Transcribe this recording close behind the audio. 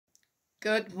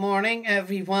Good morning,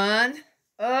 everyone.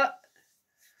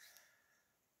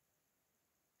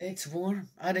 It's warm.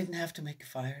 I didn't have to make a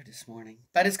fire this morning,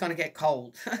 but it's going to get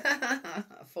cold.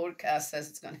 Forecast says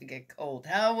it's going to get cold.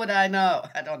 How would I know?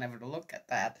 I don't ever look at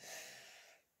that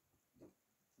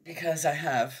because I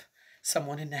have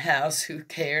someone in the house who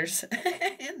cares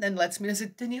and then lets me know,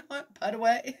 "Didn't you want, by the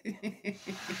way?"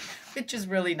 Which is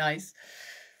really nice.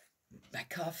 My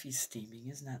coffee's steaming.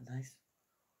 Isn't that nice?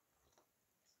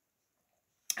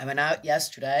 I went out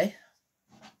yesterday.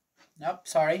 Nope,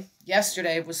 sorry.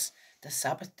 Yesterday was the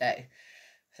Sabbath day.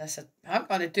 So I said, I'm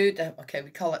going to do the, okay,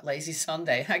 we call it Lazy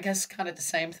Sunday. I guess kind of the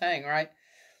same thing, right?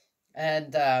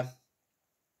 And I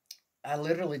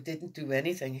literally didn't do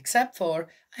anything except for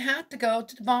I had to go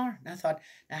to the barn. I thought,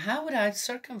 now how would I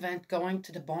circumvent going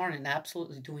to the barn and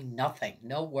absolutely doing nothing,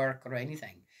 no work or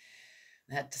anything?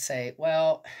 I had to say,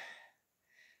 well,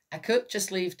 I could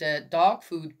just leave the dog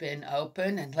food bin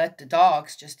open and let the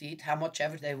dogs just eat how much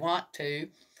ever they want to.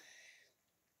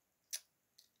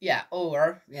 Yeah,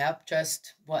 or yeah,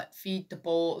 just what feed the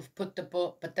bowl, put the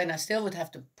bowl, but then I still would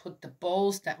have to put the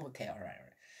bowls down. Okay, all right, all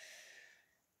right.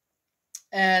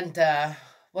 And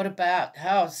what about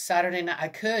how Saturday night? I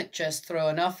could just throw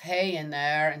enough hay in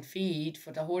there and feed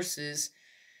for the horses,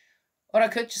 or I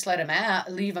could just let them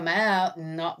out, leave them out,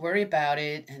 and not worry about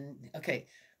it. And okay,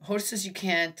 horses you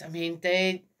can't. I mean,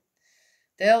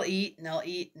 they'll eat and they'll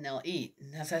eat and they'll eat.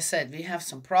 And as I said, we have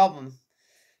some problem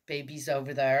babies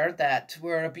over there that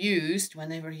were abused when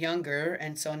they were younger,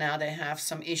 and so now they have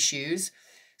some issues.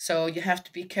 So you have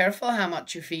to be careful how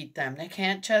much you feed them. They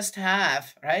can't just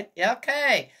have, right? Yeah,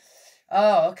 okay.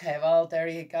 Oh, okay. Well, there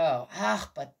you go.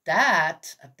 Ah, but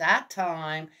that at that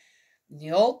time in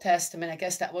the Old Testament, I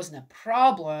guess that wasn't a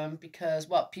problem because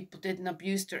what people didn't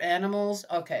abuse their animals.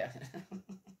 Okay,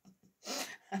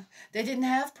 they didn't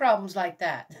have problems like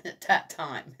that at that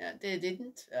time. They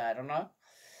didn't. I don't know.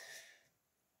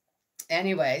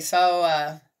 Anyway,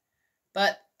 so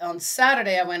but on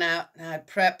Saturday, I went out and I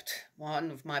prepped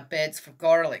one of my beds for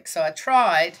garlic. So I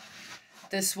tried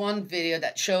this one video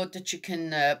that showed that you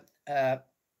can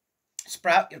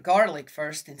sprout your garlic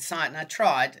first inside. And I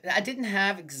tried. I didn't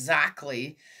have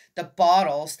exactly the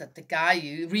bottles that the guy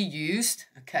reused.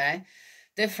 Okay.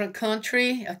 Different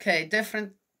country. Okay.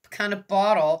 Different kind of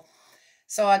bottle.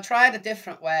 So I tried a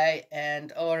different way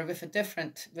or with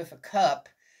a cup,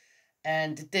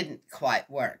 and it didn't quite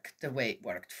work the way it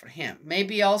worked for him.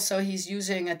 Maybe also he's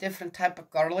using a different type of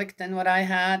garlic than what I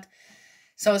had.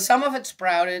 So some of it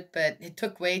sprouted, but it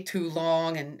took way too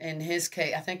long. And in his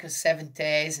case, I think it was 7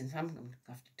 days. And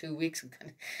after 2 weeks,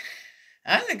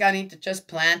 I think I need to just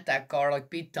plant that garlic,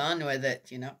 be done with it.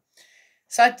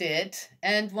 So I did,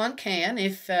 and one can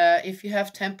if you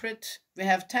have temperate. We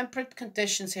have temperate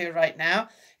conditions here right now.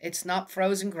 It's not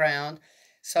frozen ground,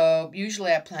 so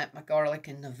usually I plant my garlic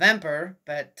in November,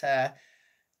 but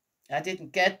I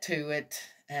didn't get to it,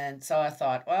 and so I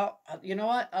thought, well, you know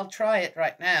what? I'll try it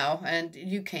right now, and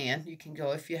you can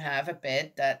go if you have a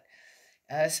bed that,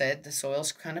 as I said, the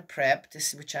soil's kind of prepped.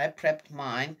 This which I prepped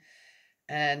mine,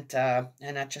 and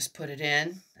I just put it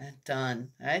in and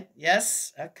done. Right?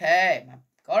 Yes. Okay. My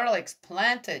garlic's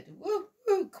planted. Woo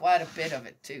woo! Quite a bit of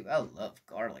it too. I love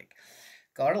garlic.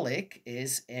 Garlic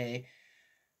is a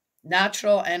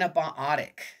natural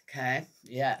antibiotic. Okay.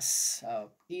 Yes. So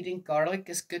eating garlic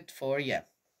is good for you.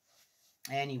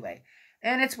 Anyway,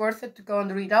 and it's worth it to go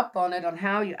and read up on it on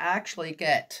how you actually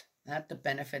get at the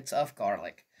benefits of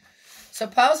garlic.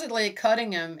 Supposedly,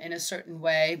 cutting them in a certain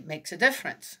way makes a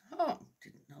difference. Oh,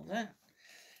 didn't know that.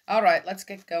 All right, let's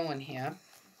get going here.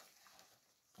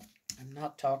 I'm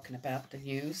not talking about the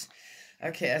news.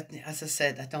 Okay, as I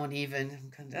said, I don't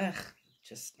even,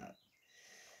 just not,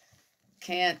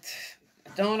 can't,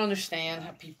 I don't understand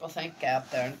how people think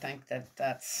out there and think that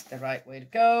that's the right way to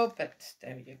go, but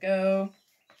there you go.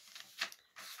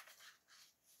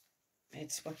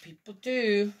 It's what people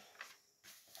do.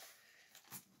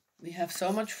 We have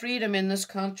so much freedom in this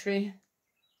country.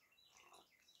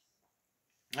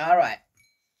 All right.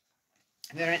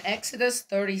 We're in Exodus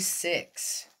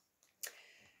 36.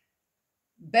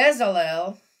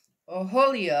 Bezalel,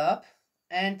 Oholiab,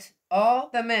 and all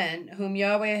the men whom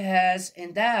Yahweh has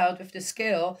endowed with the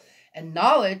skill and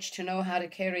knowledge to know how to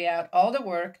carry out all the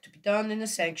work to be done in the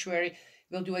sanctuary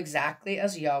will do exactly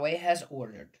as Yahweh has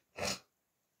ordered.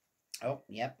 Oh,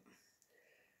 yep.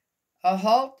 A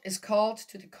halt is called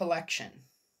to the collection.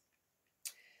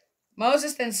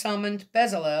 Moses then summoned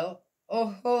Bezalel,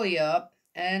 Oholiab,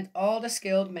 and all the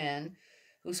skilled men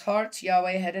whose hearts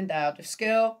Yahweh had endowed with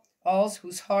skill, all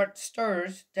whose heart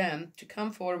stirs them to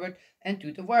come forward and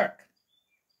do the work.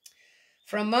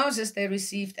 From Moses, they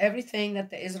received everything that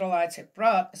the Israelites had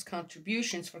brought as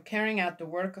contributions for carrying out the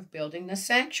work of building the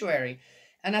sanctuary.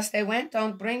 And as they went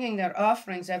on bringing their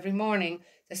offerings every morning,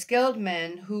 the skilled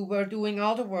men who were doing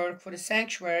all the work for the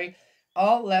sanctuary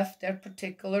all left their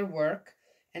particular work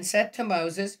and said to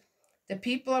Moses, "The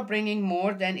people are bringing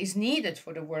more than is needed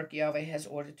for the work Yahweh has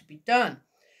ordered to be done."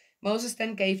 Moses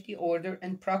then gave the order,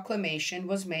 and proclamation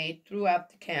was made throughout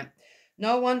the camp.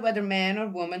 No one, whether man or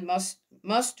woman,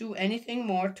 must do anything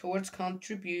more towards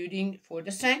contributing for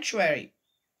the sanctuary.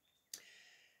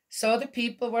 So the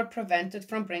people were prevented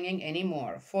from bringing any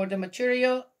more, for the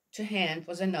material to hand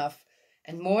was enough,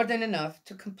 and more than enough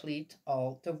to complete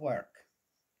all the work.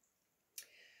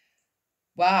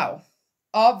 Wow.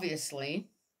 Obviously,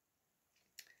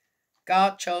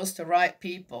 God chose the right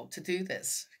people to do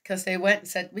this, because they went and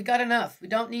said, "We got enough. We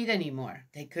don't need any more."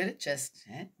 They could have just,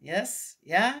 yes,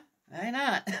 yeah, why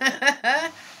not?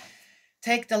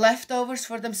 Take the leftovers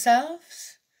for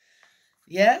themselves.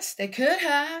 Yes, they could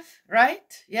have,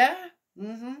 right? Yeah.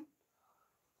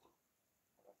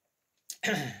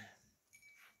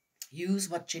 Use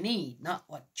what you need, not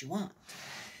what you want.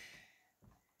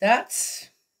 That's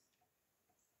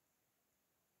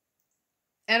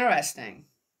interesting.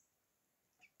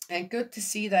 And good to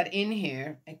see that in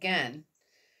here again.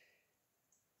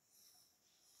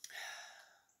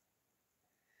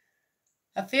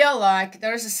 I feel like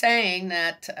there's a saying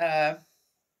that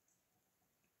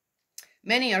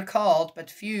many are called,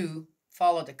 but few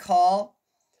follow the call.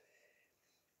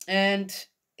 And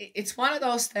it's one of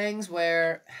those things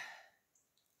where,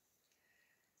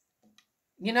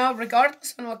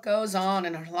 regardless of what goes on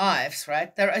in our lives,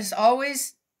 right, there is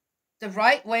always, the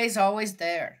right way is always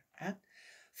there, right,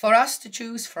 for us to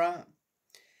choose from.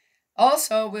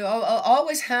 Also, we will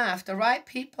always have the right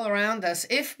people around us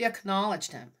if we acknowledge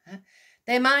them.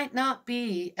 They might not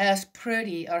be as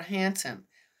pretty or handsome.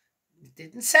 It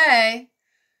didn't say.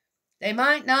 They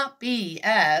might not be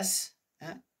as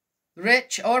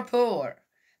rich or poor.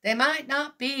 They might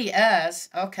not be as,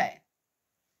 okay.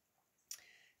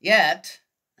 Yet,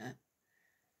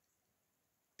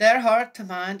 their heart to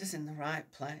mind is in the right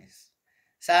place.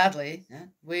 Sadly,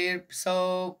 we're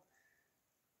so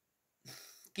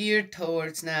geared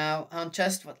towards now on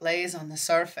just what lays on the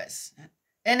surface.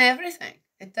 In everything.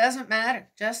 It doesn't matter.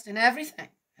 Just in everything.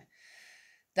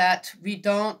 That we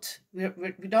don't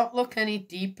look any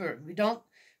deeper. We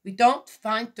don't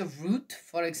find the root,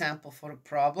 for example, for a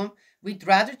problem. We'd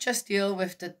rather just deal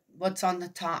with what's on the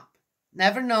top,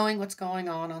 never knowing what's going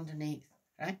on underneath,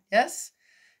 right? Yes?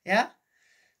 Yeah?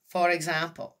 For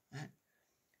example, right?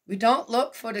 We don't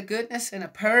look for the goodness in a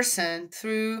person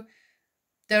through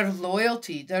their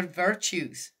loyalty, their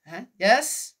virtues, right?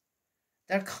 Yes?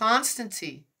 Their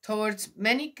constancy towards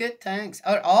many good things,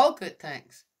 or all good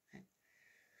things.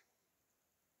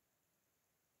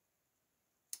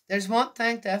 There's one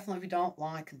thing definitely we don't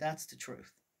like, and that's the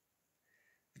truth.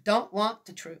 We don't want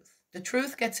the truth. The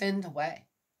truth gets in the way.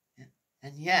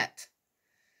 And yet,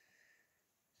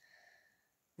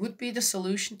 would be the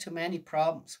solution to many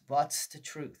problems. What's the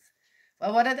truth?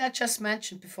 Well, what did I just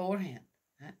mention beforehand?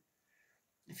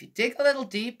 If you dig a little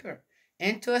deeper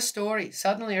into a story,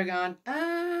 suddenly you're going,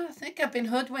 I think I've been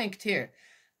hoodwinked here.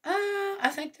 I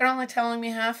think they're only telling me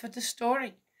half of the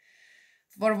story.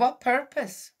 For what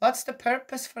purpose? What's the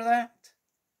purpose for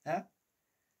that?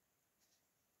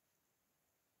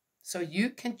 So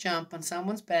you can jump on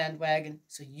someone's bandwagon,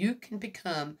 so you can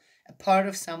become a part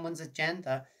of someone's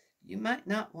agenda you might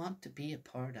not want to be a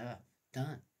part of.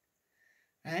 Done.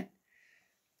 Right?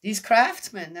 These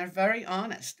craftsmen, they're very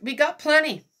honest. We got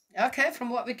plenty. Okay, from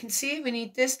what we can see, we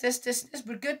need this.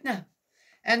 We're good now.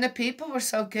 And the people were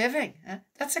so giving.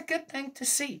 That's a good thing to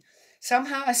see.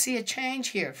 Somehow I see a change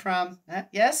here from,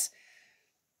 yes?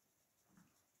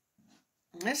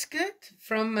 That's good.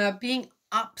 From being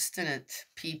obstinate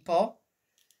people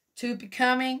to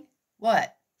becoming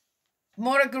what?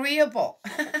 More agreeable.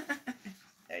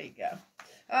 There you go.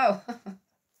 Oh,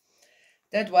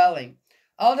 the dwelling.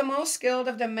 All the most skilled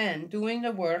of the men doing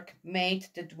the work made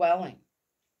the dwelling.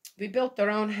 We built our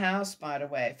own house, by the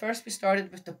way. First, we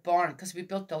started with the barn because we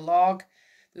built the log.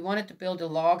 We wanted to build a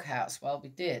log house. Well, we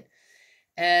did.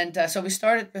 And so we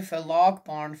started with a log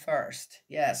barn first.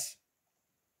 Yes.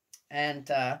 And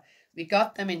we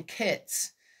got them in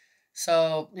kits.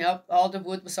 So, all the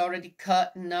wood was already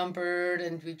cut and numbered,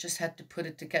 and we just had to put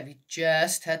it together. We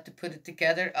just had to put it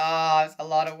together. Oh, it's a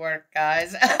lot of work,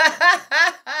 guys.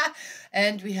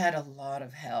 And we had a lot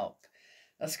of help.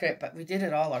 That's great. But we did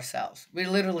it all ourselves. We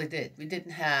literally did. We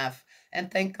didn't have,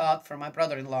 and thank God for my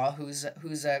brother-in-law, who's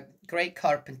a great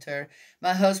carpenter.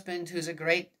 My husband, who's a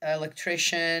great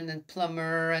electrician and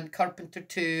plumber and carpenter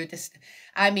too.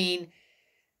 I mean,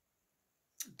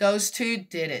 those two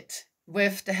did it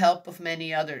with the help of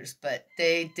many others, but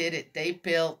they did it. They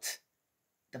built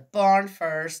the barn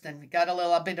first, and we got a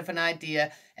little bit of an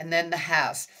idea, and then the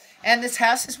house. And this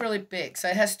house is really big, so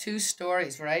it has 2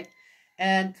 stories, right?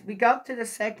 And we got to the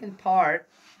second part,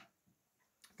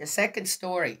 the second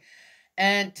story,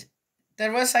 and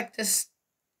there was like this.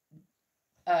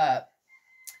 Uh,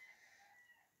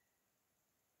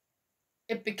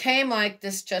 it became like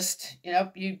this. Just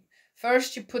you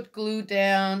first you put glue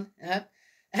down,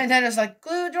 and then it's like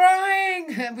glue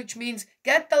drying, which means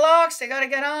get the locks. They got to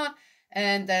get on.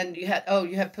 And then you had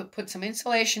put some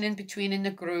insulation in between in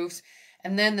the grooves,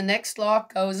 and then the next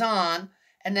lock goes on,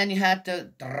 and then you had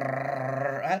to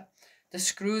the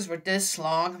screws were this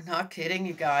long. I'm not kidding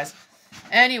you guys.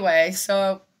 Anyway,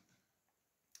 so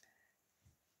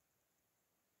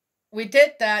we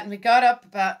did that, and we got up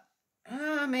about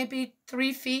maybe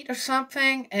 3 feet or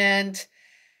something, and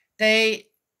they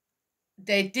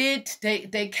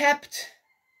kept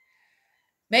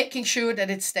making sure that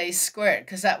it stays squared,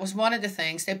 because that was one of the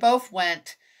things. They both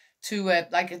went to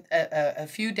a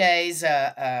few days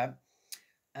learning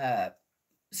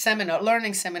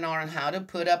seminar on how to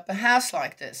put up a house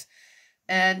like this,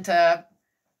 and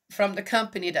from the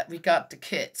company that we got the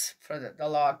kits for the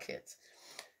log kits.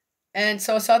 And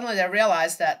so suddenly they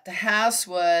realized that the house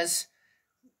was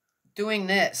doing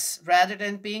this rather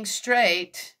than being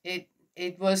straight.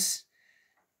 It was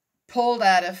pulled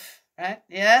out of, right?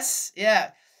 Yes,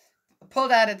 yeah,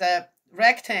 pulled out of the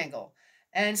rectangle.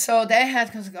 And so they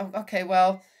had to go, okay,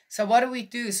 well, so what do we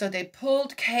do? So they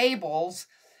pulled cables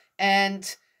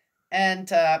and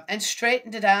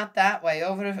straightened it out that way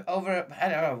over I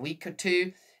don't know, a week or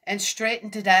two, and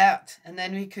straightened it out, and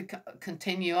then we could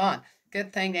continue on.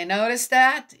 Good thing they noticed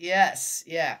that. Yes,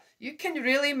 yeah. You can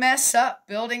really mess up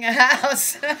building a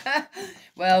house.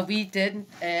 Well, we didn't,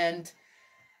 and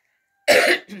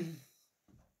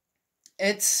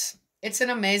it's an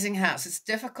amazing house. It's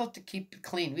difficult to keep it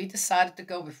clean. We decided to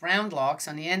go with round locks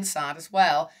on the inside as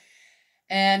well,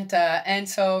 and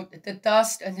so the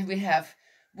dust, and then we have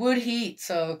wood heat,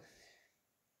 so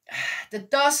the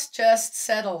dust just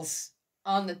settles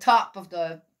on the top of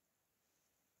the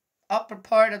upper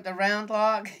part of the round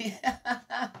log.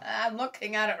 I'm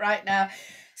looking at it right now.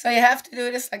 So you have to do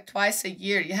this like twice a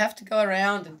year. You have to go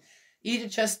around and either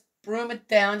just broom it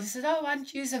down. You said, oh, why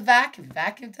don't you use a vacuum?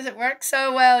 Vacuum doesn't work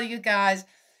so well, you guys.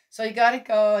 So you got to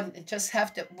go and just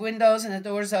have the windows and the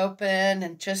doors open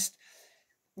and just,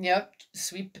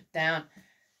 sweep it down.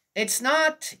 It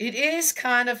is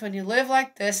kind of, when you live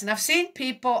like this, and I've seen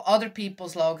other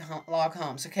people's log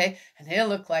homes, okay? And they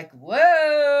look like,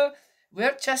 whoa,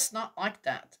 we're just not like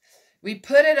that. We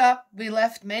put it up, we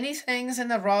left many things in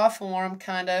the raw form,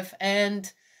 kind of,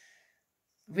 and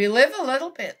we live a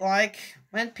little bit like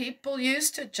when people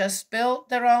used to just build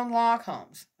their own log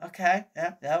homes, okay?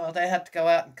 Yeah, well, they had to go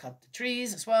out and cut the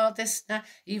trees as well. This,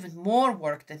 even more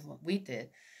work than what we did.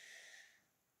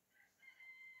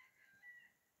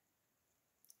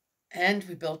 And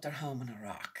we built our home on a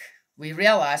rock. We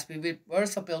realized we were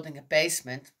also building a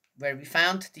basement where we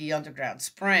found the underground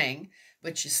spring,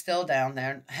 which is still down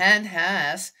there, and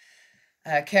has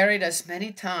carried us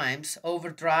many times over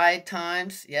dry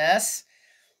times, yes.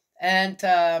 And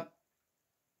the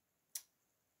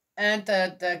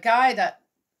guy that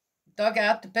dug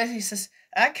out the bit, he says,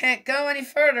 I can't go any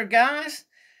further, guys.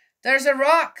 There's a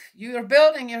rock. You are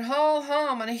building your whole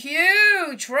home on a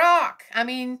huge rock. I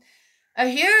mean, a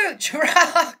huge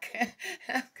rock.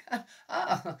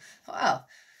 Oh, well,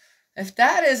 if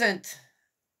that isn't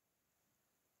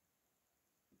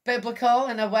biblical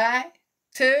in a way,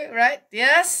 too, right?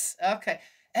 Yes? Okay.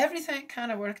 Everything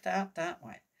kind of worked out that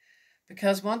way.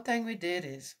 Because one thing we did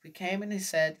is we came and he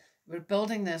said, we're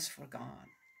building this for God.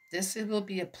 This will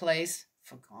be a place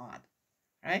for God,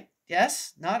 right?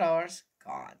 Yes? Not ours,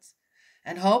 God's.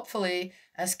 And hopefully,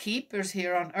 as keepers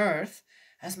here on earth,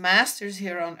 as masters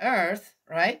here on earth,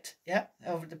 right? Yeah,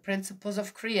 over the principles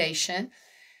of creation.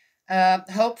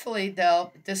 Hopefully,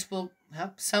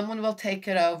 someone will take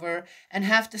it over and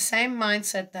have the same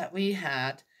mindset that we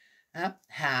have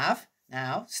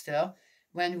now still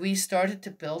when we started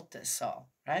to build this all,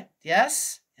 right?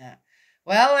 Yes, yeah.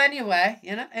 Well, anyway,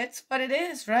 it's what it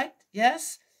is, right?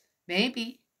 Yes,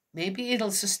 maybe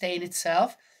it'll sustain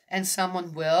itself, and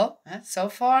someone will. So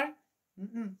far.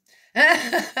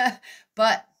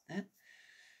 But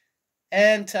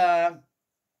and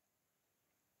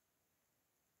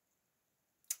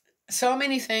so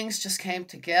many things just came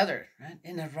together, right,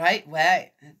 in the right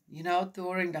way. And,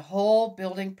 during the whole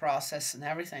building process and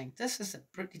everything. This is a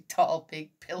pretty tall,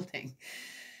 big building.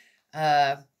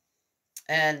 Uh,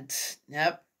 and,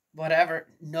 yep, whatever.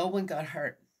 No one got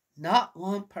hurt. Not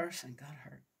one person got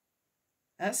hurt.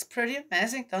 That's pretty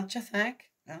amazing, don't you think?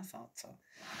 I thought so.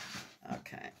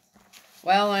 Okay.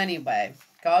 Well, anyway,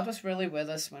 God was really with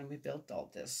us when we built all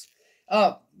this.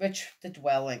 Oh, the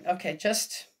dwelling. Okay,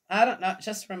 I don't know,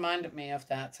 just reminded me of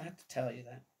that, so I have to tell you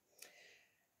that.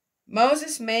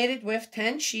 Moses made it with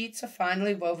 10 sheets of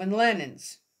finely woven linen,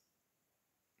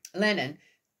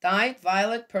 dyed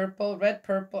violet, purple, red,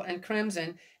 purple, and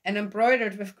crimson, and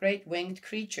embroidered with great winged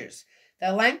creatures.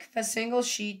 The length of a single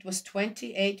sheet was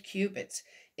 28 cubits,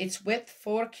 its width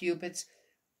 4 cubits,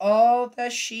 all the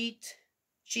sheets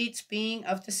being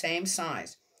of the same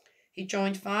size. He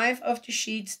joined 5 of the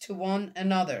sheets to one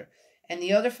another, and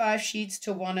the other 5 sheets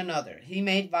to one another. He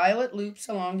made violet loops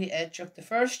along the edge of the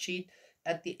first sheet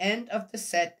at the end of the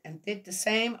set, and did the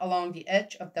same along the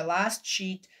edge of the last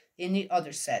sheet in the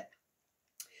other set.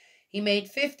 He made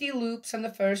 50 loops on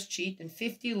the first sheet and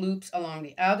 50 loops along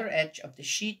the outer edge of the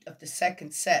sheet of the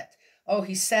second set. Oh,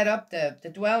 he set up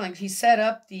the dwelling. He set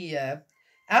up the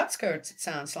outskirts, it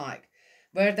sounds like,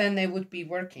 where then they would be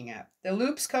working at. The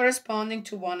loops corresponding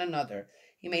to one another.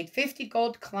 He made 50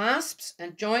 gold clasps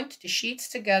and joined the sheets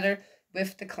together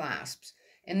with the clasps.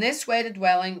 In this way, the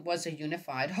dwelling was a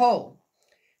unified whole.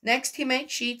 Next, he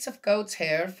made sheets of goat's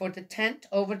hair for the tent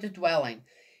over the dwelling.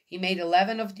 He made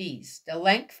 11 of these. The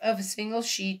length of a single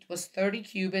sheet was 30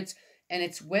 cubits, and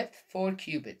its width 4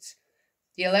 cubits.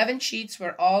 The 11 sheets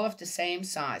were all of the same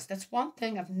size. That's one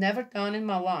thing I've never done in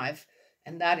my life,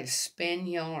 and that is spin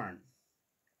yarn.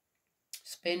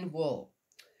 Spin wool.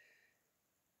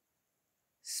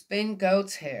 Spin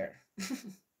goat's hair.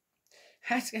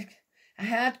 I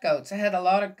had goats. I had a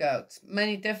lot of goats,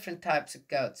 many different types of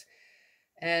goats.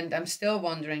 And I'm still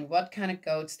wondering what kind of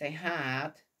goats they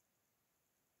had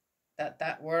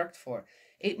that worked for.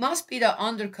 It must be the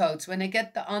undercoats. When they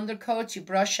get the undercoats, you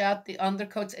brush out the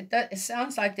undercoats. It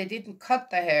sounds like they didn't cut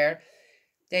the hair.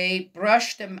 They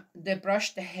brushed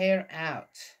the hair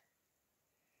out.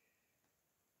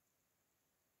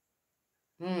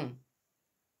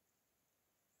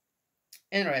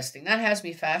 Interesting. That has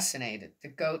me fascinated. The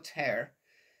goat hair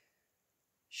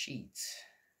sheets.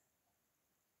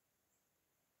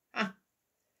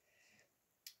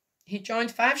 He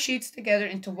joined 5 sheets together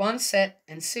into one set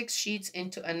and 6 sheets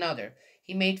into another.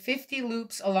 He made 50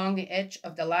 loops along the edge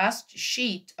of the last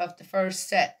sheet of the first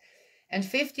set, and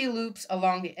 50 loops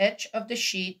along the edge of the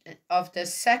sheet of the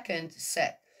second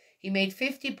set. He made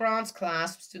 50 bronze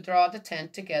clasps to draw the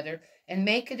tent together and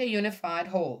make it a unified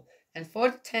whole. And for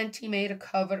the tent he made a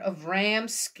cover of ram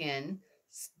skin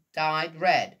dyed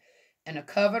red, and a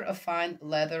cover of fine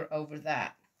leather over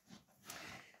that.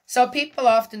 So people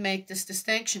often make this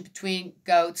distinction between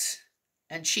goats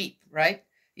and sheep, right?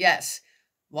 Yes,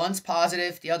 one's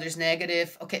positive, the other's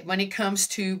negative. Okay, when it comes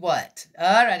to what?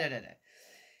 All right.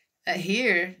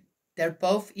 Here, they're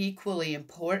both equally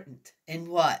important. In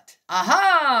what?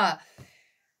 Aha!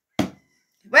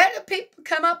 Where do people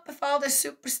come up with all this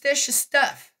superstitious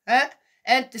stuff, huh?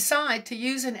 And decide to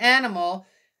use an animal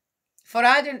for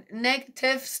either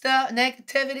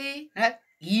negativity, right?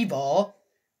 Evil,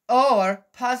 or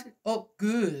positive,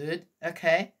 good,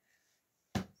 okay?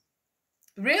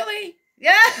 Really?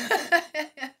 Yeah.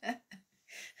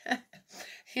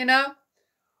 You know?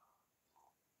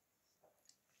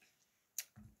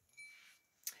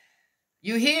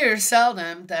 You hear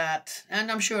seldom that, and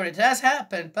I'm sure it does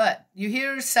happen, but you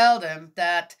hear seldom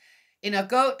that in a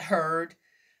goat herd,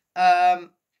 there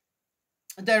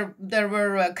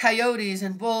were coyotes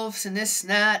and wolves and this and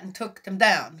that and took them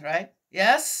down, right?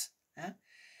 Yes?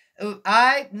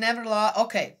 I never lost,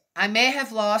 okay, I may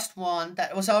have lost one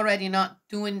that was already not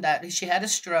doing that. She had a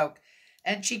stroke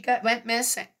and she went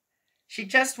missing. She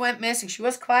just went missing. She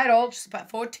was quite old. She's about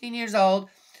 14 years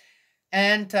old.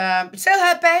 And still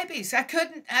had babies. I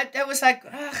was like,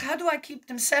 how do I keep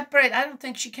them separate? I don't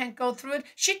think she can go through it.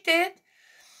 She did.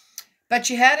 But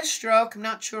she had a stroke. I'm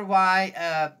not sure why.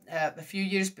 A few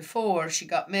years before she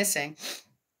got missing.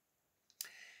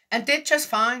 And did just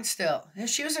fine still.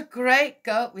 She was a great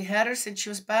goat. We had her since she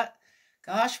was about,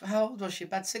 gosh, how old was she?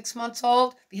 About 6 months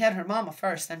old. We had her mama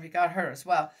first, then we got her as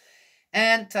well.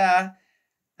 And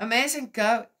amazing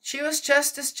goat. She was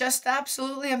just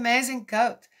absolutely amazing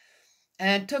goat.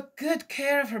 And took good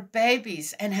care of her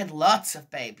babies and had lots of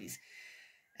babies.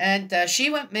 And she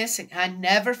went missing. I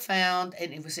never found,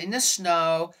 and it was in the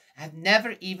snow. I've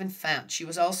never even found. She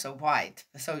was also white.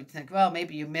 So you'd think, well,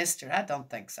 maybe you missed her. I don't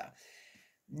think so.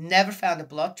 Never found a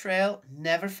blood trail.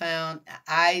 Never found,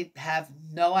 I have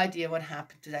no idea what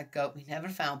happened to that goat. We never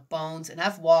found bones. And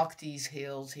I've walked these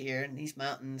hills here and these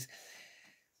mountains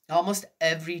almost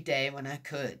every day when I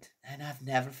could. And I've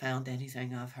never found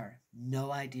anything of her.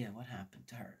 No idea what happened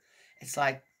to her. It's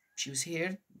like she was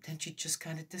here, then she just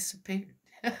kind of disappeared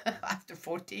after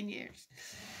 14 years.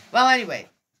 Well, anyway,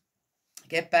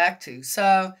 get back to.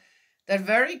 So they're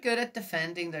very good at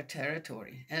defending their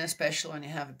territory, and especially when you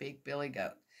have a big billy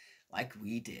goat like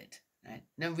we did. Right?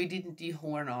 No, we didn't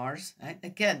dehorn ours. Right?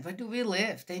 Again, where do we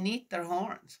live? They need their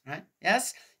horns, right?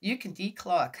 Yes, you can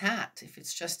declaw a cat if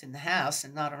it's just in the house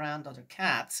and not around other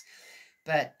cats.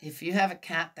 But if you have a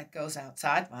cat that goes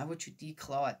outside, why would you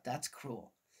declaw it? That's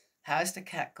cruel. How is the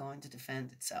cat going to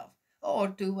defend itself? Or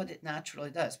do what it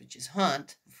naturally does, which is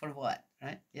hunt for what,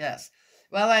 right? Yes.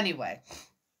 Well, anyway,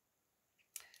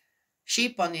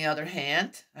 sheep, on the other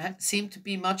hand, right, seem to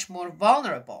be much more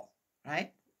vulnerable,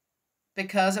 right?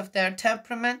 Because of their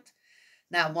temperament.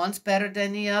 Now, one's better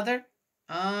than the other.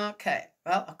 Okay.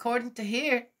 Well, according to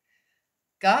here,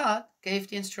 God gave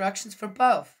the instructions for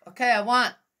both. Okay, I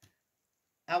want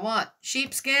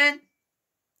sheepskin,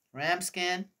 ram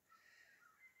skin,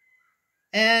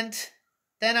 and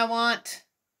then I want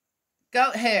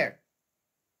goat hair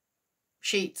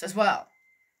sheets as well.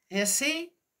 You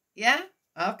see? Yeah?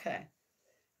 Okay.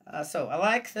 So I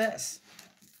like this.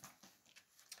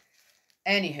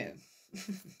 Anywho.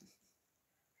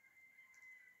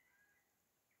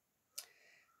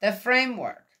 The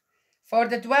framework. For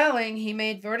the dwelling, he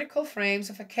made vertical frames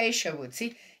of acacia wood.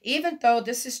 See, even though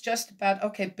this is just about,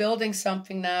 okay, building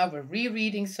something now, we're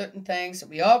rereading certain things.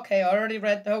 We, okay, already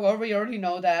read that, or we already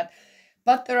know that.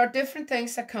 But there are different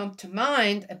things that come to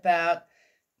mind about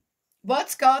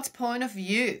what's God's point of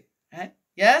view, right?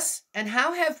 Yes? And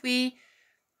how have we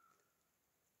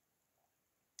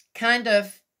kind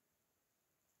of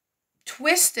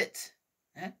twisted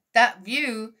that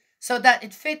view so that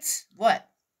it fits what?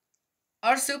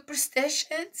 Our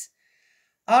superstitions?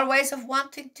 Our ways of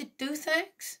wanting to do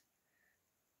things?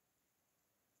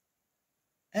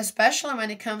 Especially when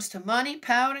it comes to money,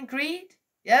 power, and greed?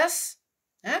 Yes?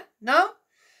 No?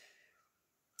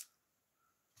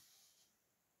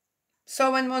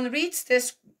 So when one reads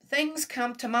this, things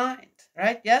come to mind,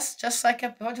 right? Yes? Just like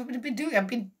what have I been doing? I've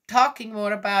been talking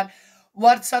more about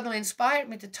what suddenly inspired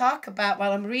me to talk about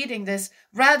while I'm reading this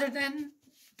rather than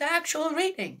the actual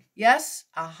reading. Yes?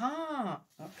 Aha.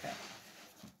 Okay.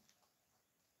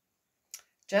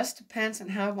 Just depends on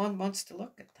how one wants to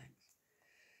look at things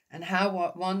and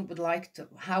how one would like to,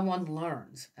 how one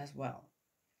learns as well.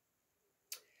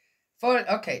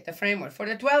 The framework. For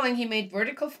the dwelling, he made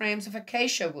vertical frames of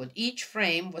acacia wood. Each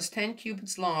frame was 10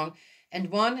 cubits long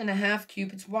and 1.5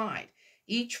 cubits wide.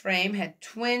 Each frame had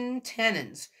twin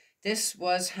tenons. This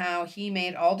was how he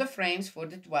made all the frames for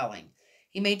the dwelling.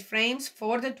 He made frames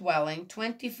for the dwelling,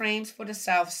 20 frames for the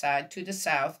south side to the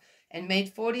south, and made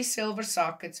 40 silver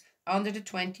sockets under the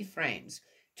 20 frames.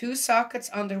 2 sockets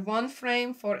under one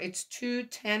frame for its 2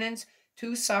 tenons,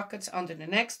 2 sockets under the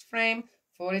next frame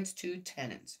for its 2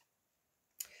 tenons.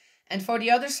 And for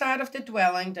the other side of the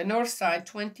dwelling, the north side,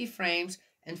 20 frames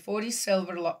and 40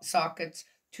 silver sockets,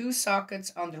 2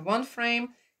 sockets under one frame,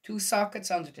 2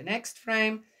 sockets under the next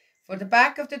frame. For the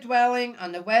back of the dwelling,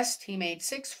 on the west, he made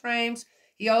 6 frames.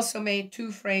 He also made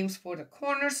 2 frames for the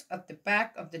corners of the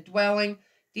back of the dwelling.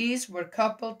 These were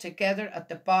coupled together at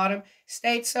the bottom,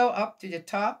 stayed so up to the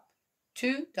top,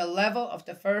 to the level of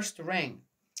the first ring.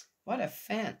 What a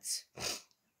fence!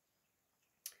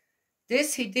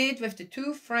 This he did with the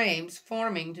 2 frames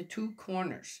forming the 2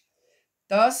 corners.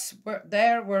 Thus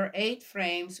there were 8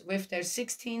 frames with their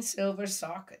 16 silver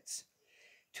sockets,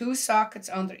 2 sockets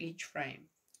under each frame.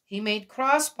 He made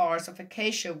crossbars of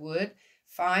acacia wood,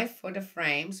 5 for the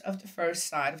frames of the first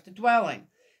side of the dwelling,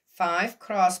 5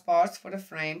 crossbars for the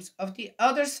frames of the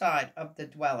other side of the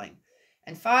dwelling,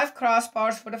 and 5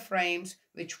 crossbars for the frames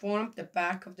which formed the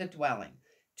back of the dwelling,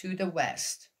 to the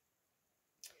west.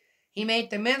 He made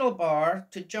the middle bar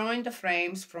to join the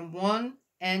frames from one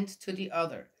end to the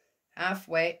other,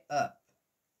 halfway up.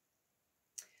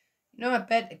 You know, I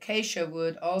bet acacia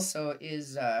wood also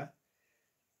is,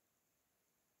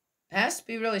 has to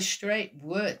be really straight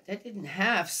wood. They didn't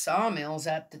have sawmills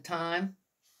at the time.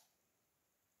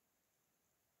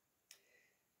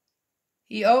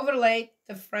 He overlaid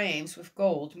the frames with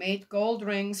gold, made gold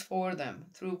rings for them,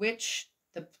 through which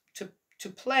to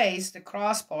place the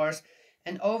crossbars,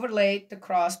 and overlaid the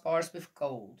crossbars with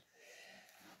gold.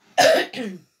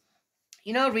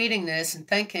 You know, reading this and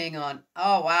thinking on,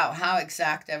 oh wow, how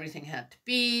exact everything had to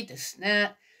be, this and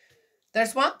that.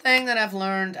 There's one thing that I've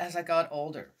learned as I got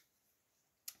older.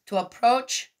 to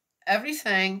approach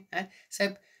everything.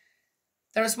 So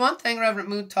there was one thing Reverend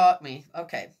Mood taught me.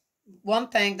 Okay, one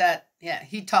thing that, yeah,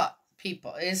 he taught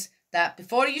people is that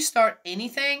before you start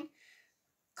anything,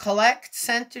 collect,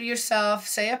 center yourself,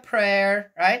 say a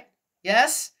prayer, right?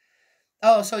 Yes?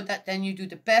 Oh, so that then you do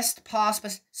the best possible,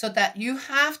 so that you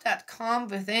have that calm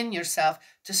within yourself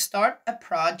to start a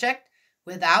project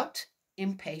without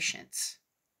impatience.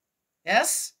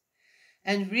 Yes?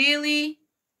 And really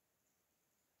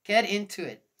get into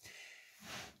it.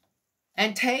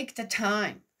 And take the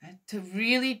time to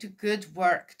really do good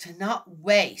work, to not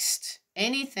waste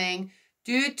anything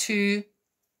due to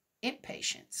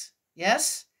impatience.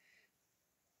 Yes?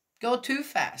 Go too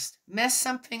fast, mess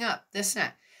something up, this and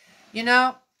that. You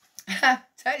know,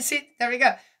 see, there we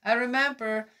go. I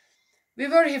remember we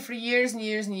were here for years and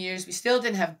years and years. We still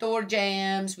didn't have door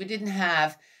jams. We didn't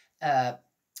have a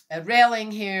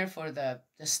railing here for the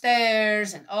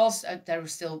stairs. And also there were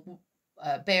still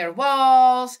bare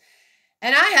walls.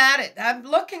 And I had it. I'm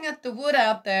looking at the wood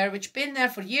out there, which been there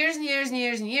for years and years and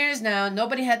years and years now.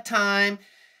 Nobody had time,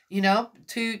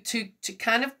 to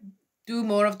kind of do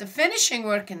more of the finishing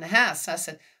work in the house. So I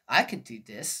said, I could do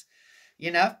this.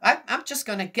 I'm just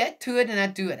going to get to it, and I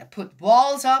do it. I put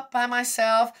walls up by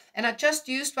myself, and I just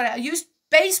used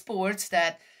baseboards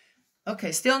that,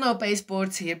 okay, still no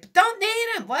baseboards here, but don't need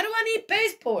them. Why do I need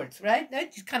baseboards, right?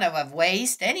 That's kind of a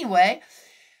waste anyway.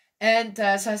 And so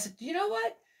I said, you know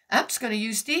what? I'm just going to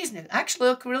use these, and it actually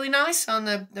look really nice on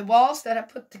the walls that I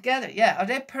put together. Yeah, are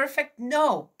they perfect?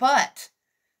 No, but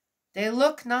they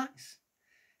look nice.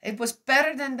 It was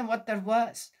better than what there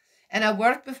was. And I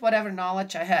worked with whatever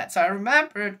knowledge I had. So I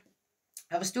remembered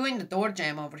I was doing the door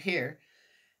jamb over here.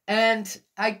 And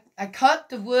I cut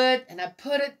the wood and I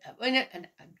put it in it and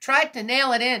I tried to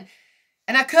nail it in.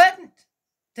 And I couldn't.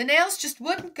 The nails just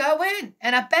wouldn't go in.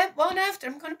 And I bent one after.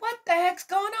 I'm going, what the heck's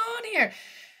going on here?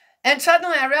 And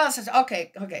suddenly I realized,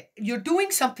 okay, you're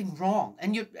doing something wrong.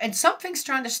 And something's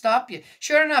trying to stop you.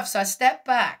 Sure enough, so I stepped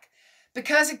back.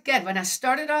 Because again, when I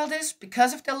started all this,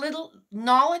 because of the little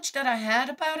knowledge that I had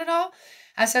about it all,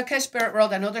 I said, okay, Spirit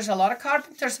World, I know there's a lot of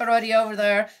carpenters already over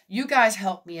there. You guys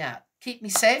help me out. Keep me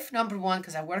safe, number one,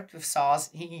 because I worked with saws.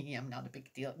 I'm not a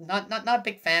big deal. Not a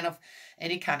big fan of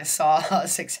any kind of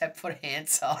saws except for hand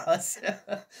saws.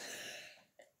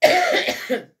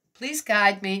 Please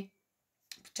guide me,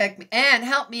 protect me, and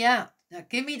help me out. Now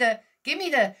give me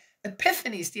the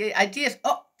epiphanies, the ideas.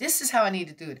 Oh, this is how I need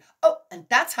to do it. Oh, and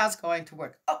that's how it's going to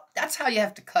work. Oh, that's how you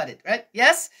have to cut it, right?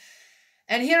 Yes?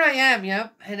 And here I am,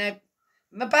 and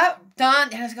I'm about done.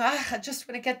 And I was going, I just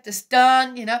want to get this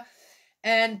done,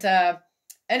 and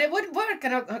it wouldn't work.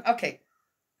 And okay,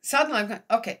 suddenly I'm going,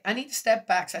 okay, I need to step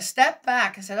back. So I stepped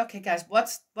back. I said, okay, guys,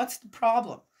 what's the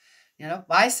problem?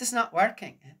 Why is this not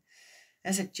working? And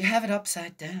I said, you have it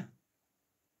upside down.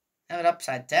 Have it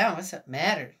upside down? What's that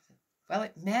matter? Well,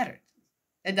 it mattered.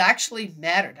 It actually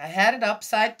mattered. I had it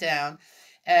upside down,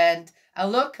 and I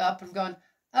look up, I'm going,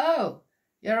 oh,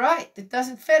 you're right. It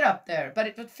doesn't fit up there, but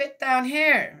it would fit down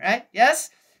here, right?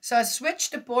 Yes? So I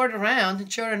switched the board around,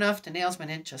 and sure enough, the nails went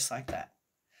in just like that.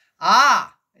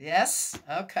 Ah, yes.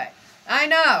 Okay. I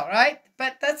know, right?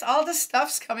 But that's all the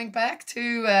stuff's coming back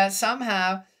to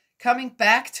somehow coming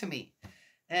back to me.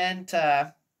 And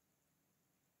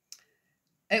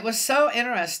it was so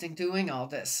interesting doing all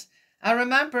this. I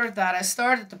remember that I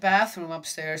started the bathroom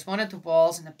upstairs, one of the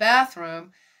walls in the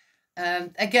bathroom,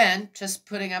 and again, just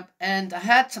putting up, and I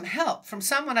had some help from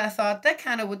someone I thought they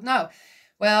kind of would know.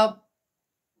 Well,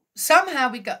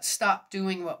 somehow we got stopped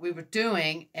doing what we were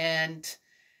doing, and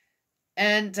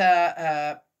it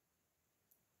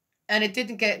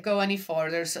didn't go any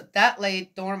further. So that lay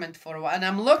dormant for a while, and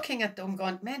I'm looking at them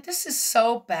going, man, this is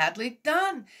so badly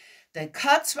done. The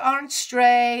cuts aren't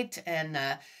straight,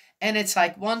 and it's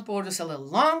like one board was a little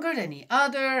longer than the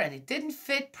other, and it didn't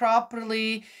fit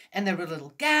properly, and there were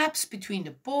little gaps between the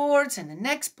boards and the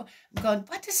next board. I'm going,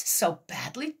 what? This is so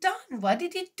badly done. Why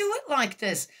did he do it like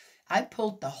this? I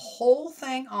pulled the whole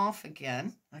thing off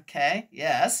again, okay,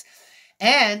 yes,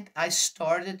 and I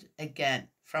started again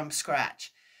from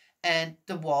scratch, and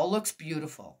the wall looks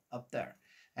beautiful up there,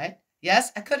 right?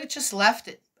 Yes, I could have just left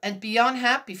it and be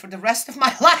unhappy for the rest of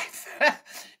my life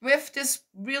with this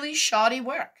really shoddy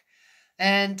work.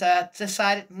 And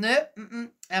decided, no,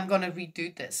 I'm going to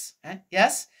redo this. Right?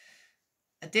 Yes,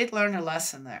 I did learn a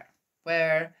lesson there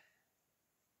where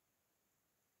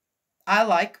I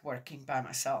like working by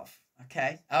myself.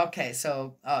 Okay,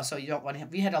 so you don't want to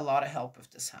we had a lot of help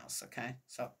with this house. Okay,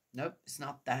 so nope, it's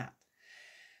not that.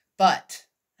 But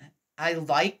I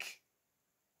like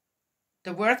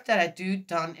the work that I do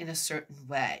done in a certain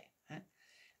way. Right?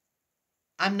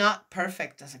 I'm not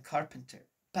perfect as a carpenter,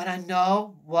 but I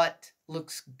know what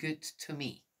looks good to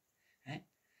me. Right?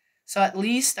 So at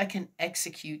least I can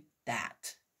execute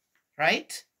that.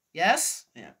 Right? Yes?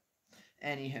 Yeah.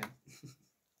 Anywho.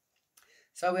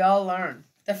 So we all learn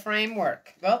the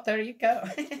framework. Well, there you go.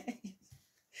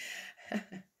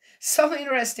 So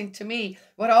interesting to me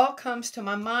what all comes to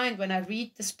my mind when I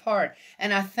read this part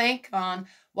and I think on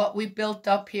what we built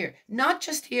up here, not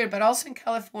just here but also in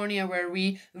California, where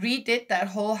we redid that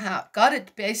whole house, got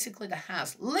it, basically the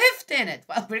house, lived in it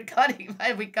while we got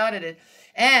it,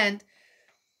 and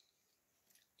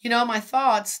my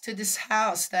thoughts to this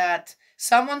house that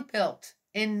someone built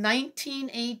in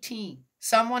 1918.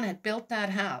 Someone had built that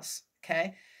house,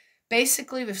 okay,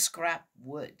 basically with scrap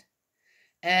wood,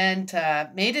 and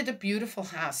made it a beautiful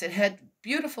house. It had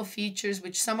beautiful features,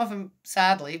 which some of them,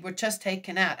 sadly, were just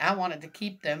taken out. I wanted to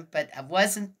keep them, but I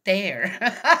wasn't there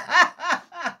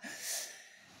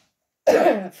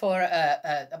for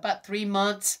about 3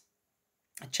 months.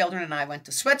 The children and I went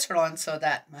to Switzerland so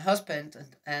that my husband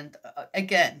and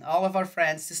again, all of our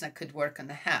friends could work on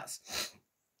the house.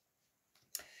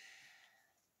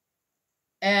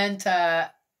 And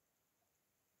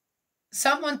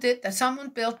someone did that. Someone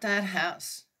built that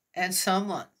house, and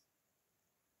someone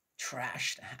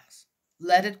trashed the house,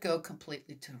 let it go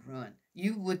completely to ruin.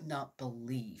 You would not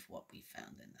believe what we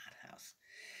found in that house,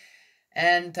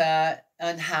 and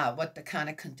what the kind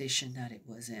of condition that it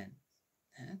was in.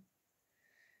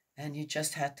 And you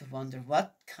just had to wonder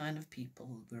what kind of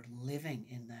people were living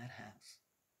in that house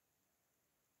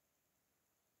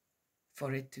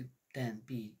for it to then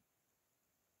be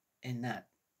in that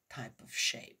type of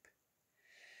shape.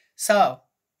 So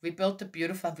we built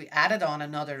we added on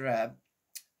another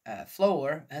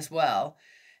floor as well.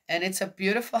 And it's a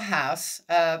beautiful house.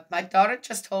 My daughter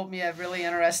just told me a really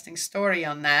interesting story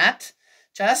on that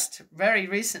just very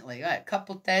recently, a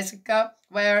couple of days ago,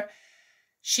 where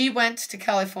she went to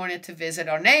California to visit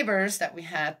our neighbors that we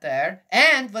had there,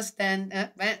 and was then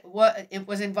it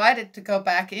was invited to go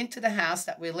back into the house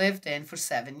that we lived in for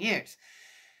 7 years,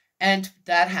 and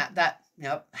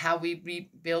how we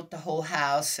rebuilt the whole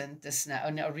house, and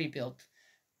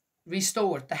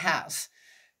restored the house,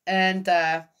 and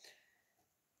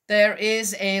there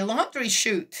is a laundry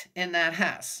chute in that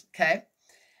house, okay,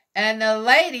 and the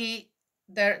lady,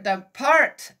 the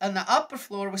part on the upper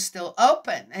floor was still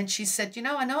open, and she said,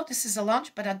 I know this is a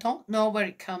laundry, but I don't know where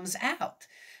it comes out.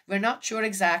 We're not sure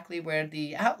exactly where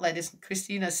the outlet is. And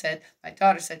Christina said, my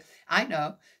daughter said, I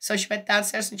know. So she went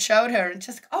downstairs and showed her, and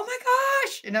just, oh my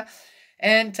gosh,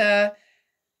 and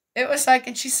it was like,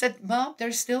 and she said, Mom,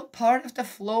 there's still part of the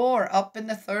floor up in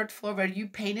the 3rd floor where you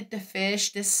painted the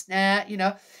fish,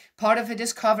 part of it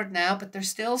is covered now, but there's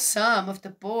still some of the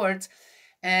boards.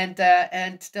 And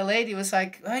the lady was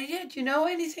like, oh, yeah, do you know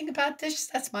anything about this?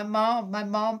 That's my mom. My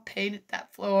mom painted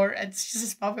that floor. And she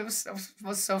says, Mom, it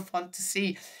was so fun to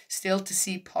see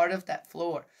part of that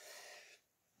floor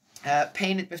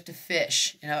painted with the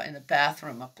fish, in the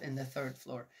bathroom up in the 3rd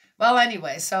floor. Well,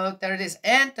 anyway, so there it is.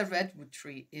 And the redwood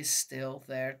tree is still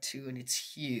there too, and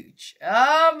it's huge.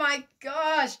 Oh my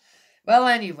gosh. Well,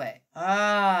 anyway,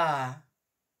 I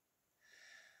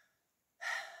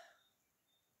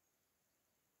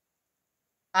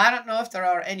don't know if there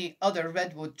are any other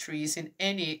redwood trees in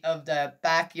any of the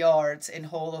backyards in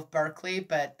whole of Berkeley,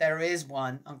 but there is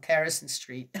one on Carrison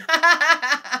Street,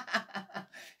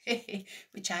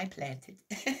 which I planted.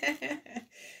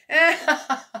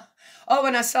 Oh,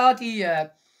 and I saw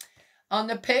on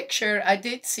the picture, I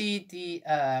did see the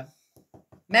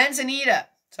manzanita.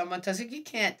 Someone tells you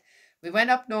can't. We went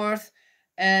up north,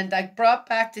 and I brought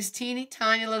back this teeny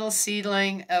tiny little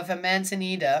seedling of a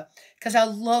manzanita because I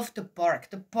love the bark.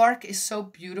 The bark is so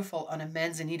beautiful on a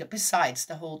manzanita, besides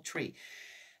the whole tree.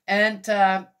 And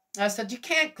I said, you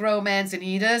can't grow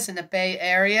manzanitas in the Bay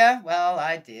Area. Well,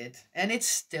 I did. And it's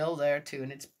still there too,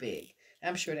 and it's big.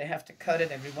 I'm sure they have to cut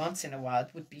it every once in a while.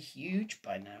 It would be huge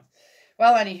by now.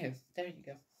 Well, anywho, there you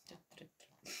go.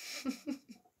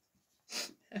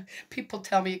 People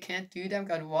tell me you can't do that. I'm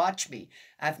going to watch me.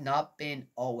 I've not been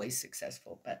always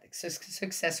successful, but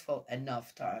successful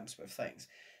enough times with things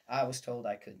I was told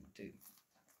I couldn't do.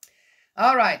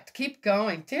 All right, keep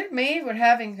going. Dear me, we're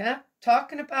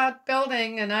talking about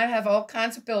building, and I have all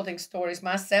kinds of building stories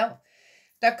myself.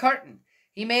 The curtain.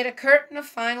 He made a curtain of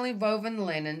finely woven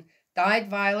linen, dyed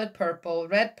violet purple,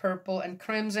 red purple, and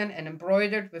crimson, and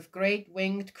embroidered with great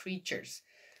winged creatures.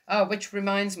 Oh, which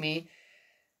reminds me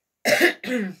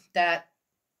that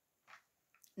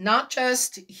not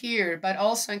just here, but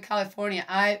also in California,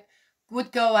 I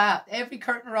would go out. Every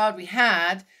curtain rod we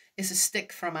had is a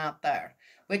stick from out there,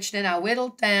 which then I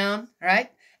whittled down, right?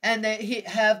 And they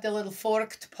have the little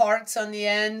forked parts on the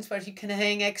end where you can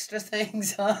hang extra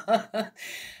things on.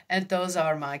 And those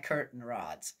are my curtain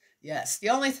rods. Yes, the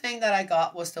only thing that I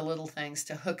got was the little things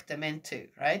to hook them into,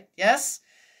 right? Yes?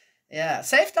 Yeah,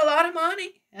 saved a lot of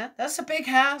money. Yeah, that's a big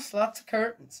house, lots of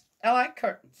curtains. I like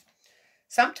curtains.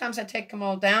 Sometimes I take them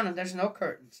all down and there's no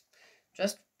curtains.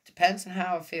 Just depends on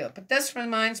how I feel. But this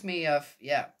reminds me of,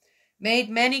 yeah, made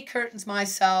many curtains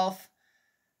myself.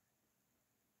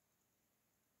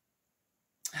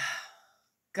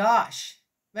 Gosh,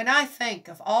 when I think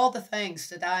of all the things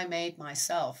that I made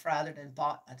myself rather than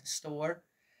bought at the store,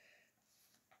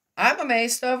 I'm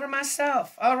amazed over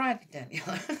myself. All right, Daniel.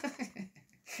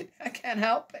 I can't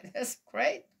help it. It's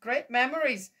great, great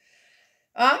memories.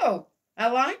 Oh, I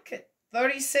like it.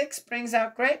 36 brings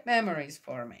out great memories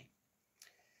for me.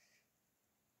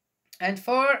 And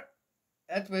for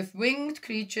it with winged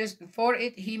creatures, and for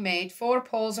it he made 4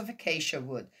 poles of acacia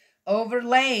wood,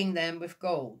 overlaying them with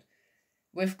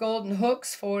golden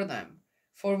hooks for them,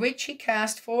 for which he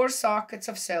cast 4 sockets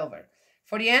of silver.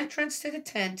 For the entrance to the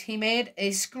tent he made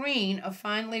a screen of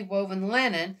finely woven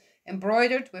linen,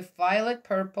 embroidered with violet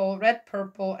purple, red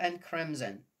purple, and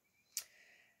crimson,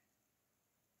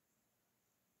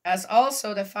 as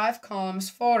also the 5 columns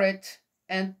for it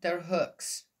and their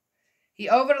hooks. He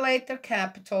overlaid their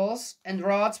capitals and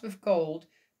rods with gold,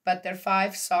 but their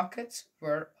 5 sockets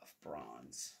were of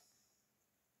bronze.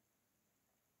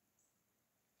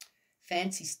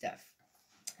 Fancy stuff.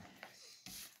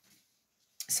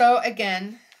 So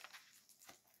again,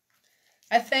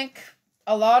 I think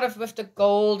a lot of with the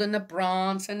gold and the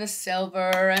bronze and the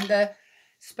silver and the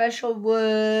special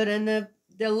wood and the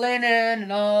linen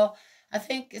and all, I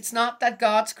think it's not that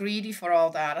God's greedy for all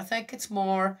that. I think it's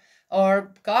more,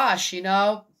 or gosh,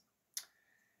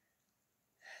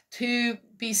 to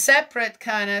be separate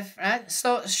kind of, right?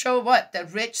 So show what? The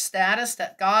rich status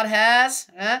that God has,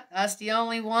 right? As the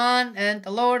only one and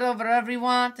the Lord over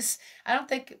everyone. I don't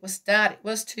think it was that. It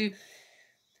was to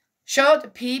show the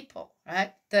people,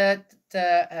 right? The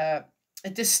a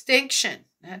distinction,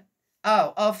 right?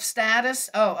 Oh, of status,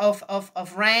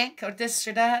 of rank or this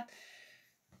or that.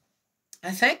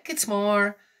 I think it's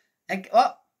more like,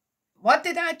 oh, what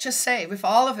did I just say with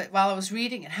all of it while I was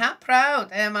reading it? How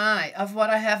proud am I of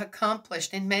what I have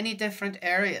accomplished in many different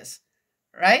areas,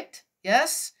 right?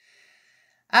 Yes?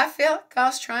 I feel like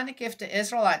God's trying to give the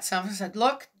Israelites something. Said,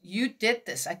 look, you did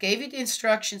this. I gave you the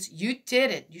instructions. You did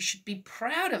it. You should be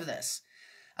proud of this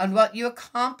and what you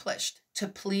accomplished to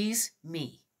please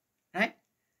me, right?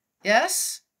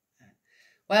 Yes?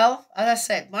 Well, as I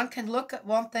said, one can look at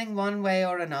one thing one way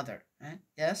or another, right?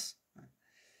 Yes?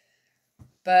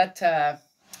 But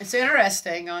it's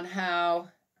interesting on how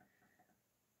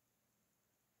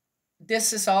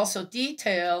this is also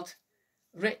detailed,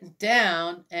 written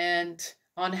down, and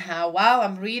on how while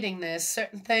I'm reading this,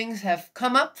 certain things have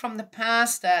come up from the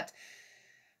past that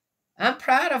I'm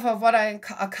proud of what I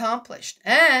accomplished.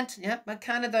 And yeah, but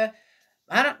kind of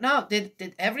I don't know,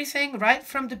 did everything right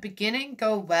from the beginning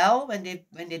go well when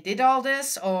they did all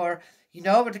this, or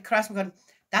with the craftsman going,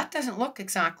 that doesn't look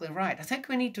exactly right. I think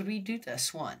we need to redo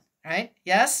this one, right?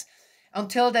 Yes.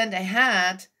 Until then, they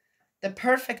had the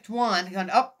perfect one. Going,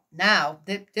 oh, now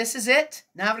this is it.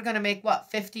 Now we're going to make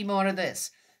what 50 more of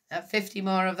this, 50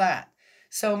 more of that.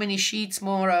 So many sheets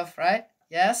more of, right?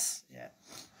 Yes. Yeah.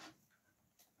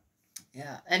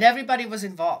 Yeah. And everybody was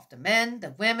involved. The men,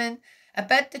 the women. I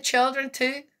bet the children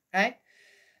too, right?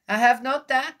 I have no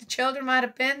doubt the children might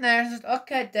have been there. Said,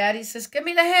 okay, Daddy says, give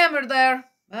me the hammer there.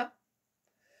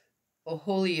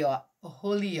 Oholiab,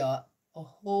 Oholiab,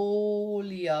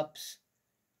 Oholiabs,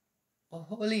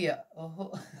 Oholia,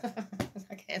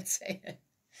 I can't say it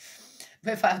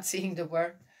without seeing the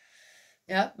word.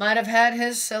 Yeah, might have had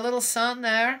his little son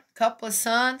there, couple of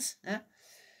sons, yeah.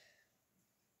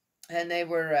 And they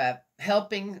were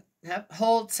helping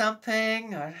hold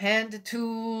something or hand a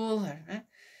tool.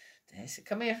 They said,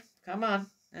 come here, come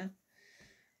on. Yeah.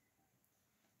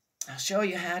 I'll show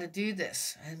you how to do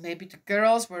this. And maybe the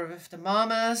girls were with the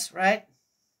mamas, right?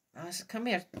 I said, come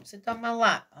here, sit on my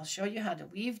lap. I'll show you how to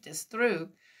weave this through.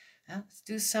 Let's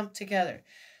do some together.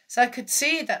 So I could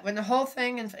see that when the whole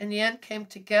thing in the end came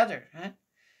together, right?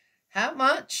 How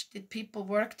much did people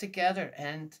work together,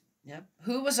 and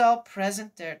who was all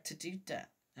present there to do that?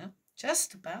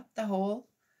 Just about the whole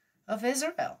of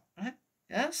Israel, right?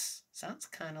 Yes, sounds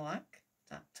kind of like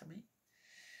that to me.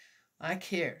 Like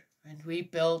here, when we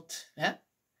built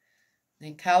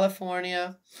in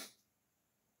California,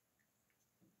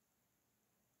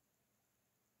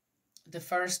 the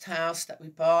first house that we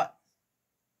bought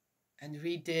and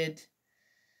redid,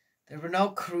 There were no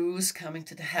crews coming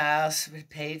to the house. We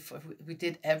paid for. We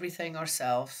did everything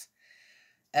ourselves.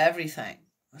 Everything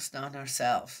was done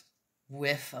ourselves,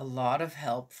 with a lot of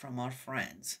help from our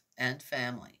friends and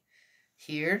family.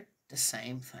 Here, the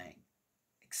same thing,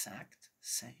 exact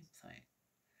same thing.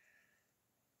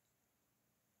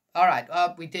 All right.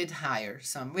 We did hire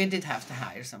some. We did have to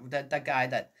hire some. The guy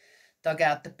that dug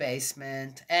out the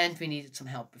basement, and we needed some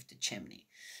help with the chimney.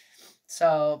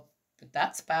 So, but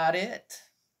that's about it.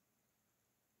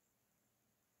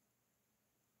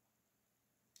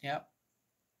 Yep,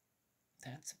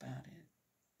 that's about it.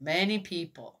 Many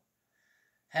people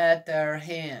had their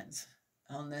hands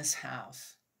on this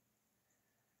house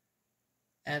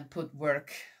and put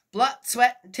work, blood,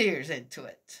 sweat, and tears into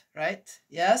it, right?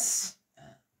 Yes? I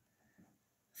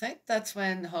think that's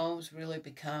when homes really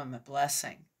become a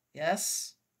blessing.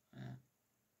 Yes?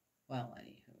 Well,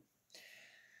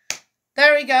 anywho.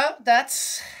 There we go.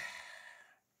 That's...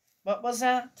 What was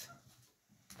that?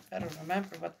 I don't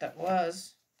remember what that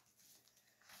was.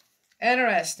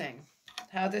 Interesting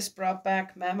how this brought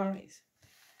back memories.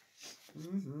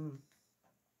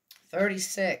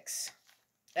 36.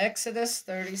 Exodus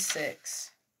 36.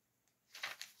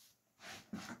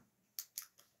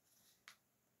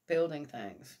 Building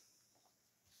things.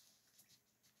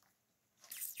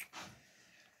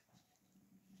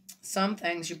 Some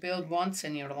things you build once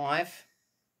in your life.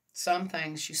 Some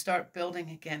things you start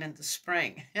building again in the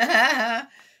spring. I'm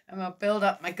going to build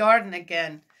up my garden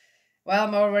again.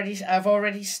 Well, I've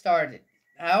already started.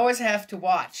 I always have to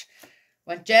watch.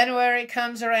 When January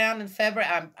comes around and February,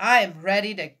 I am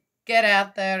ready to get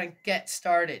out there and get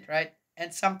started, right?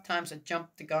 And sometimes I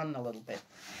jump the gun a little bit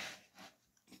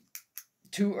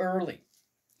too early.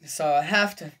 So I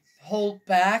have to hold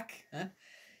back.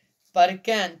 But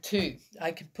again, too,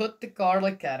 I could put the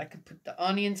garlic out. I could put the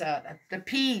onions out. The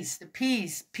peas.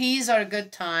 Peas are a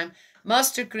good time.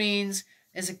 Mustard greens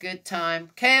is a good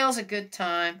time. Kale's a good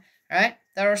time, right?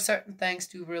 There are certain things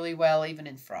do really well even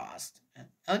in frost.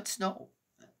 And snow.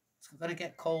 It's going to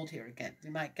get cold here again. We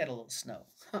might get a little snow.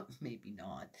 Maybe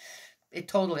not. It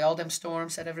totally, all them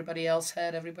storms that everybody else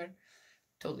had everywhere,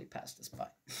 totally passed us by.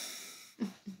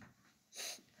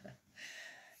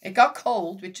 It got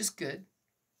cold, which is good.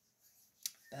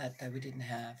 But we didn't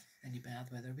have any bad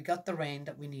weather. We got the rain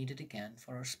that we needed again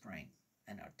for our spring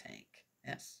and our tank.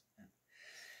 Yes.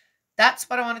 That's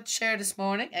what I wanted to share this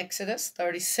morning. Exodus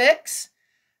 36.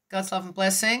 God's love and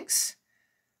blessings.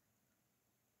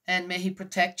 And may he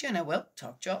protect you. And I will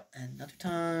talk to you another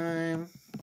time.